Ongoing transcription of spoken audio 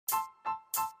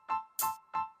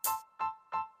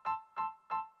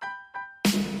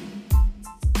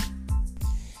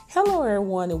Hello,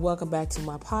 everyone, and welcome back to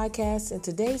my podcast. In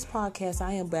today's podcast,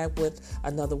 I am back with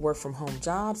another work from home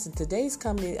jobs. And today's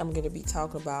company I'm going to be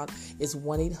talking about is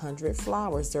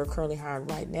 1-800-Flowers. They're currently hiring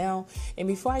right now. And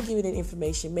before I give you that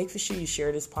information, make sure you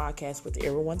share this podcast with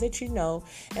everyone that you know.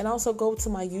 And also go to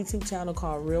my YouTube channel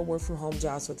called Real Work from Home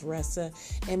Jobs with Ressa.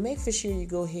 And make sure you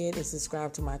go ahead and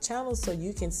subscribe to my channel so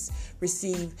you can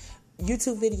receive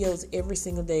YouTube videos every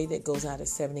single day that goes out at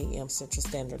 7 a.m. Central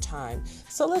Standard Time.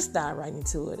 So let's dive right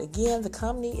into it. Again, the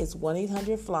company is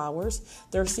 1-800-Flowers.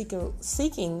 They're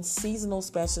seeking seasonal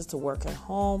specialists to work at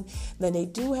home. Then they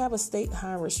do have a state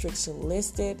hiring restriction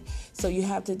listed. So you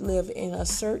have to live in a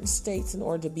certain states in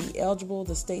order to be eligible.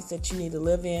 The states that you need to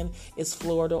live in is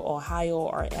Florida, Ohio,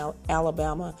 or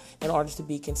Alabama in order to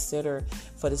be considered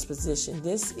for this position.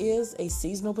 This is a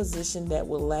seasonal position that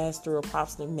will last through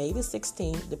approximately May the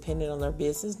 16th, depending on their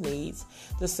business needs.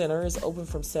 The center is open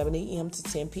from 7 a.m. to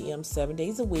 10 p.m. 7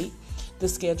 days a week. The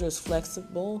schedule is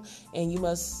flexible and you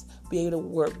must be able to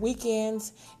work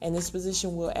weekends, and this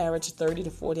position will average 30 to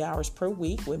 40 hours per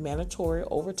week with mandatory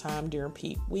overtime during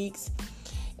peak weeks.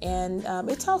 And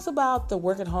it talks about the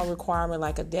work at home requirement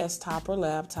like a desktop or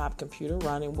laptop computer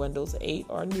running Windows 8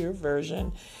 or newer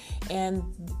version. And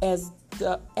as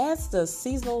the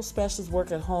seasonal specialist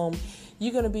work at home,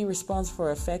 you're going to be responsible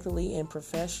for effectively and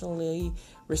professionally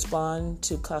respond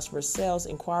to customer sales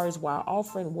inquiries while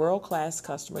offering world-class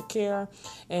customer care.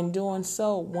 And doing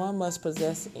so, one must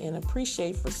possess an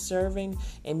appreciation for serving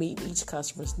and meeting each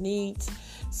customer's needs.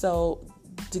 So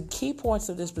the key points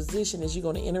of this position is you're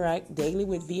going to interact daily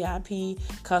with VIP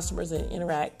customers and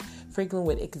interact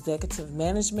frequently with executive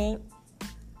management.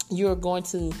 You're going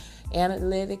to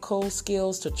analytical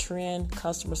skills to trend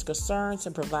customers' concerns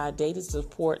and provide data to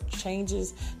support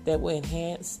changes that will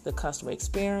enhance the customer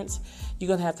experience. You're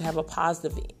going to have a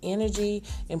positive energy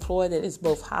employee that is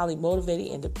both highly motivated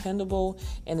and dependable.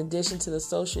 In addition to the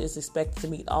social, is expected to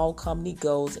meet all company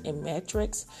goals and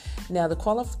metrics. Now, the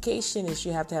qualification is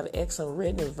you have to have excellent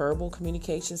written and verbal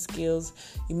communication skills.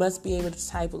 You must be able to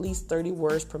type at least 30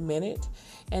 words per minute.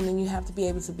 And then you have to be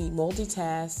able to be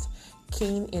multitask,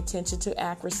 keen attention to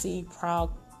accuracy,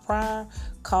 prior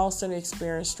call center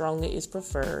experience strongly is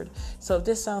preferred. So if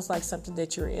this sounds like something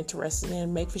that you're interested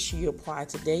in, make sure you apply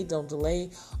today. Don't delay.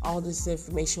 All this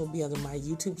information will be under my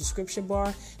YouTube description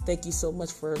bar. Thank you so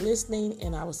much for listening,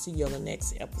 and I will see you on the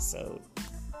next episode.